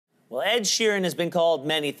Well, Ed Sheeran has been called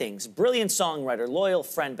many things. Brilliant songwriter, loyal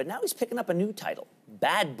friend, but now he's picking up a new title,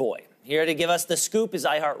 Bad Boy. Here to give us the scoop is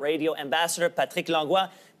iHeart Radio ambassador Patrick Langlois.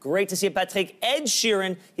 Great to see you, Patrick. Ed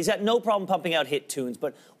Sheeran, he's got no problem pumping out hit tunes,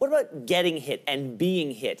 but what about getting hit and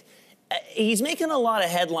being hit? He's making a lot of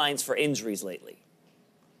headlines for injuries lately.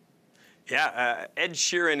 Yeah, Ed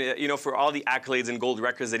Sheeran, you know, for all the accolades and gold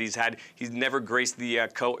records that he's had, he's never graced the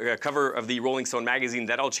cover of the Rolling Stone magazine.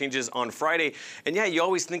 That all changes on Friday. And yeah, you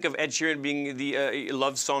always think of Ed Sheeran being the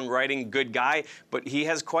love songwriting good guy, but he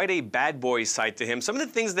has quite a bad boy side to him. Some of the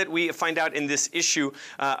things that we find out in this issue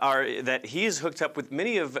are that he is hooked up with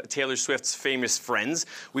many of Taylor Swift's famous friends.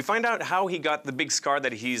 We find out how he got the big scar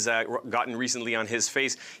that he's gotten recently on his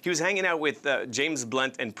face. He was hanging out with James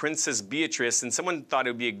Blunt and Princess Beatrice, and someone thought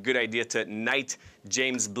it would be a good idea to knight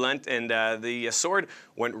James Blunt, and the sword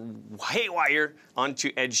went haywire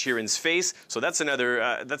onto Ed Sheeran's face. So that's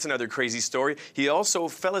another crazy story. He also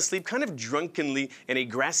fell asleep kind of drunkenly in a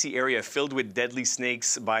grassy area filled with deadly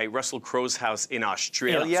snakes by Russell Crowe's house in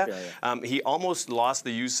Australia. He almost lost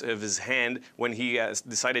the use of his hand when he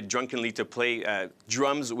decided drunkenly to play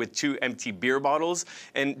drums with 2 empty beer bottles.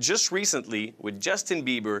 And just recently, with Justin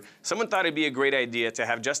Bieber, someone thought it'd be a great idea to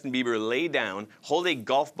have Justin Bieber lay down, hold a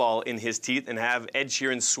golf ball in his teeth, and have Ed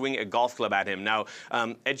Sheeran swing a golf club at him. Now,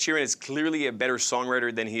 Ed Sheeran is clearly a better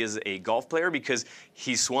songwriter than he is a golf player, because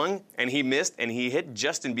he swung and he missed and he hit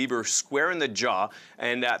Justin Bieber square in the jaw.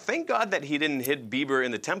 And thank God that he didn't hit Bieber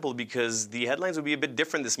in the temple, because the headlines would be a bit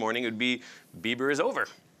different this morning. It would be, Bieber is over.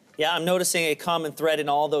 Yeah, I'm noticing a common thread in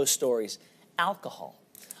all those stories. Alcohol.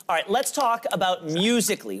 All right, let's talk about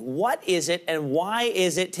Musically. What is it and why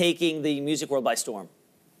is it taking the music world by storm?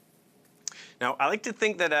 Now, I like to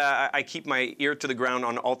think that I keep my ear to the ground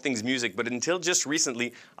on all things music, but until just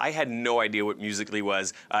recently, I had no idea what Musically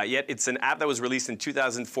was. Yet it's an app that was released in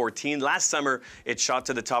 2014. Last summer, it shot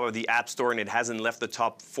to the top of the App Store, and it hasn't left the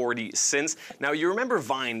top 40 since. Now, you remember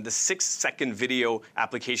Vine, the 6-second video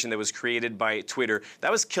application that was created by Twitter.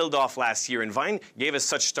 That was killed off last year, and Vine gave us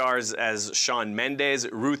such stars as Shawn Mendes,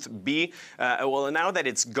 Ruth B. Well, now that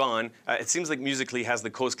it's gone, it seems like Musically has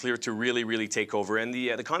the coast clear to really take over, and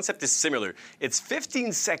the concept is similar. It's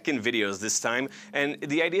 15-second videos this time, and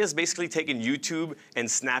the idea is basically taking YouTube and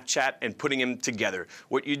Snapchat and putting them together.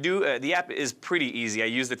 What you do, the app is pretty easy. I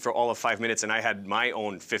used it for all of 5 minutes, and I had my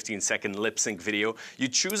own 15-second lip-sync video. You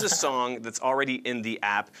choose a song that's already in the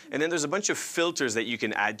app, and then there's a bunch of filters that you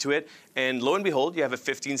can add to it, and lo and behold, you have a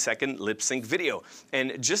 15-second lip-sync video.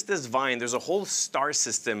 And just as Vine, there's a whole star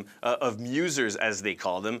system of musers, as they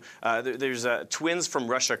call them. There's twins from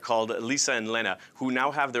Russia called Lisa and Lena, who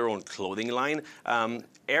now have their own clothing line.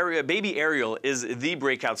 Baby Ariel is the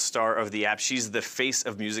breakout star of the app. She's the face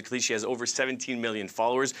of Musically. She has over 17 million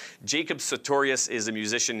followers. Jacob Sartorius is a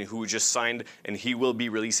musician who just signed, and he will be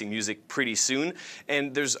releasing music pretty soon.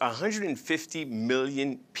 And there's 150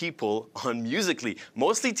 million people on Musically,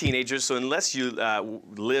 mostly teenagers, so unless you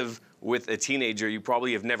live with a teenager, you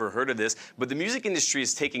probably have never heard of this, but the music industry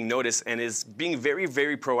is taking notice and is being very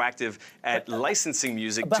proactive at licensing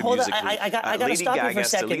music to Musically. I gotta stop you for a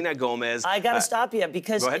second. Selena Gomez. I gotta stop you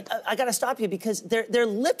because I gotta stop you because they're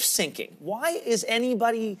lip syncing. Why is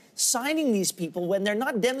anybody signing these people when they're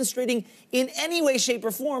not demonstrating in any way, shape, or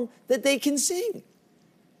form that they can sing?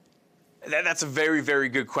 That's a very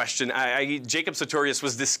good question. Jacob Sartorius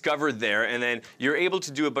was discovered there, and then you're able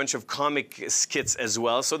to do a bunch of comic skits as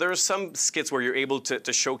well. So there are some skits where you're able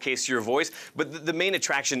to showcase your voice, but the main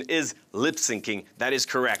attraction is lip syncing. That is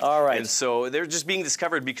correct. All right. And so they're just being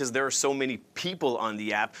discovered because there are so many people on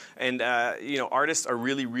the app, and you know, artists are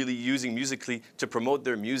really using Musically to promote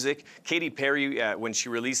their music. Katy Perry, when she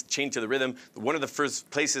released "Chained to the Rhythm," one of the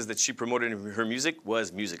first places that she promoted her music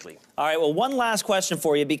was Musically. All right. Well, one last question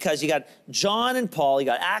for you, because you got John and Paul, you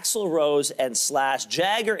got Axl Rose and Slash,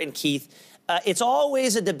 Jagger and Keith. It's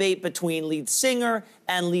always a debate between lead singer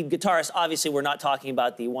and lead guitarist. Obviously, we're not talking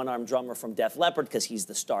about the one-armed drummer from Def Leppard, because he's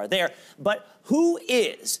the star there. But who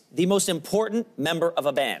is the most important member of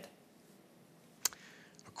a band?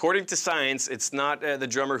 According to science, it's not the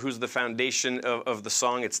drummer who's the foundation of the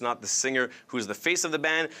song. It's not the singer who's the face of the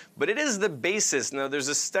band, but it is the bassist. Now, there's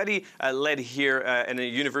a study led here in a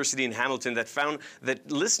university in Hamilton that found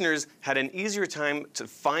that listeners had an easier time to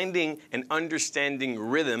finding and understanding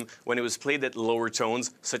rhythm when it was played at lower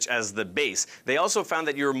tones, such as the bass. They also found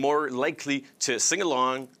that you're more likely to sing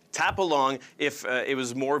along, tap along if it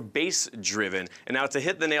was more bass-driven. And now to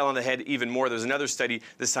hit the nail on the head even more, there's another study,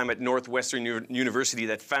 this time at Northwestern University,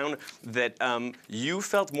 that found that you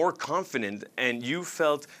felt more confident and you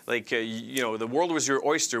felt like, you know, the world was your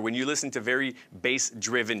oyster when you listened to very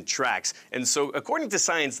bass-driven tracks. And so according to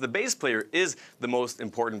science, the bass player is the most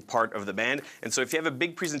important part of the band. And so if you have a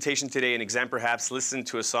big presentation today, an exam perhaps, listen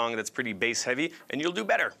to a song that's pretty bass-heavy and you'll do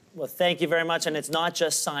better. Well, thank you very much. And it's not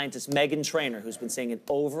just science, it's Meghan Trainor who's been saying it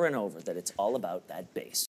over and over that it's all about that bass.